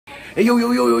Hey, yo,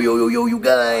 you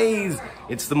guys!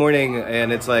 It's the morning,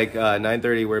 and it's like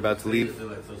 9:30. We're about to leave,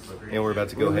 and we're about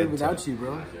to go ahead. Without you,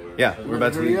 bro. Yeah, we're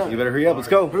about to leave. You better hurry up. Let's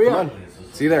go. Come on.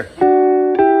 See you there.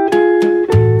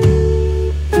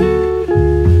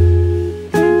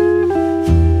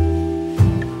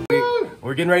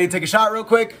 We're getting ready to take a shot real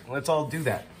quick. Let's all do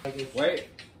that. Wait.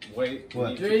 What?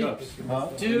 We need 2 cups.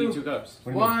 We need 2 cups.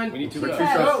 One. We need 2 Two cups.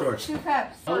 cups. 2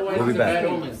 cups. We'll be back.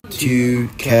 2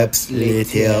 cups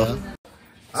later.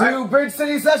 To Bridge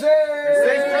City Sessions!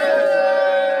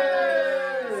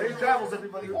 Safe travels,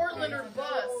 everybody. Portland or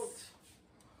bust.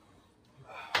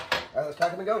 Alright, let's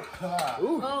pack them and go.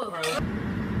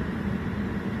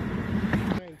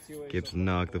 Gibbs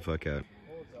knocked the fuck out.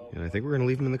 And I think we're gonna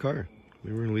leave him in the car.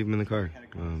 We were gonna leave him in the car.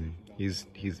 He's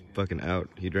fucking out.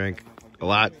 He drank a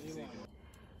lot.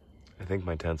 I think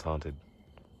my tent's haunted.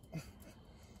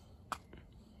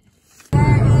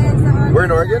 We're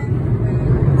in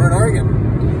Oregon? We're in Oregon.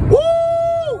 Woo!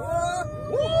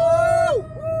 Woo!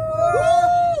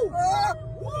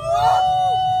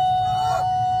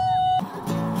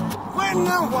 When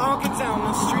I'm walking down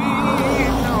the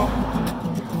street, no.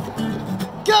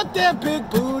 Got that big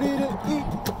booty to eat.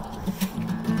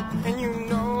 And you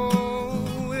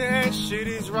know that shit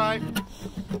is right.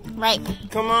 Right.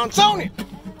 Come on, Tony.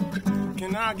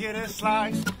 Can I get a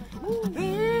slice?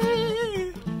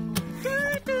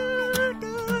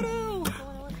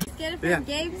 Get it from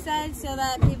Gabe's side so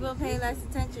that people pay less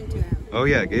attention to him. Oh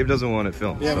yeah, Gabe doesn't want it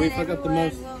filmed. Yeah, we fuck up the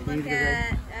most. We'll look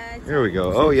at, Here we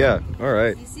go. Oh yeah. All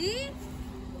right. you see?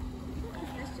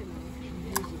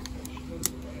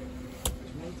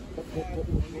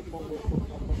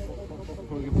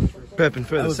 Prepping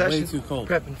for the was session. way too cold.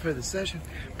 Prepping for the session.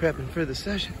 Prepping for the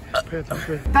session. Prepping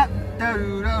for the...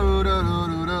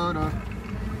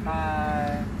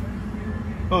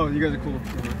 Oh, you guys are cool.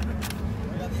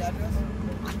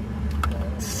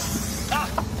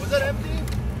 Was that empty?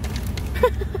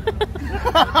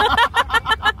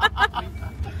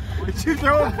 Did you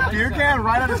throw a beer can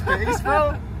right at his face,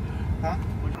 bro? Huh?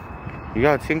 You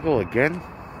got a tinkle again?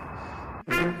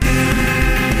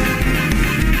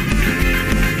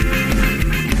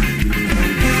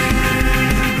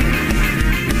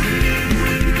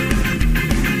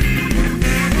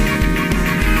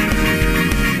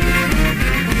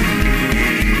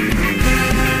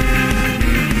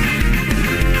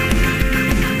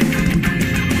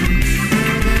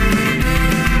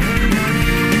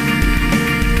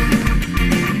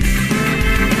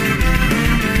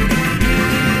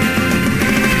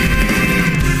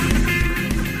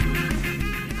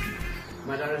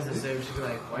 She'd be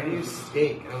like, why do you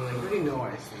stink? And I'm like, what do you know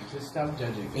I stink? Just stop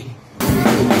judging me. I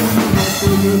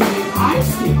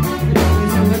stink.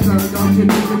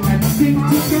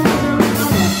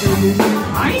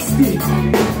 I stink.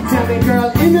 Tell me, girl,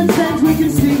 in the sense we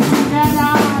can stink together.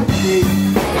 I stink.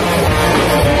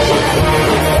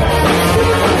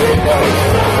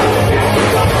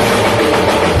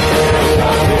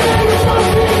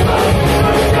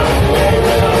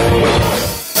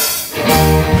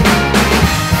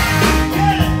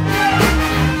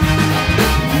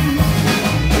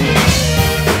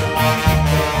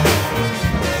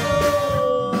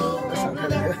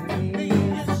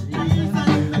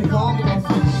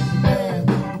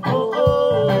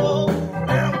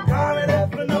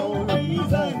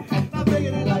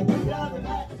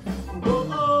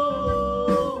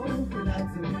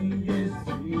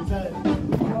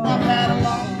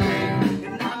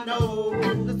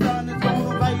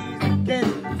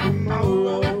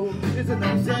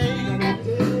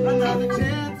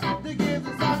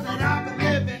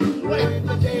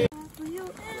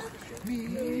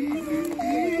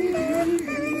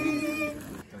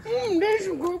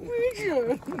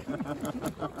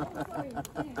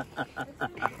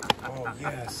 Oh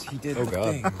yes, he did. Oh the god.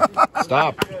 thing.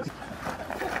 Stop.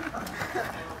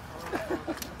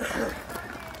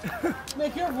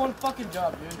 Nick, you have one fucking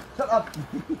job, dude. Shut up.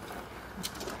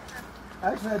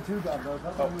 I actually had 2 jobs, though.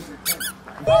 That's why we were king.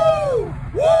 Woo!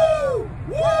 Woo!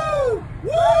 Woo!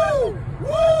 Woo!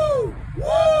 Woo!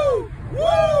 Woo!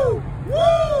 Woo!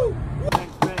 Woo!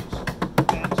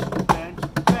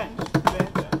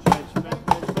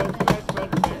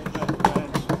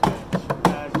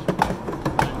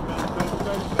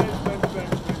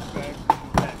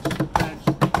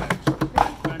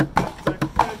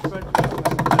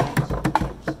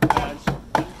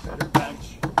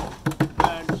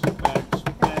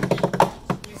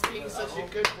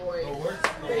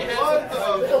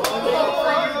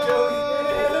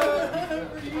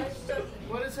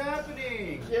 What is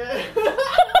happening?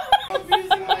 I'm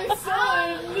using my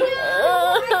son.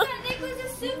 I thought Nick was a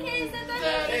suitcase. I thought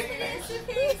he was just in a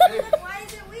suitcase.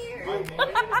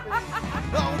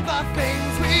 Oh, the things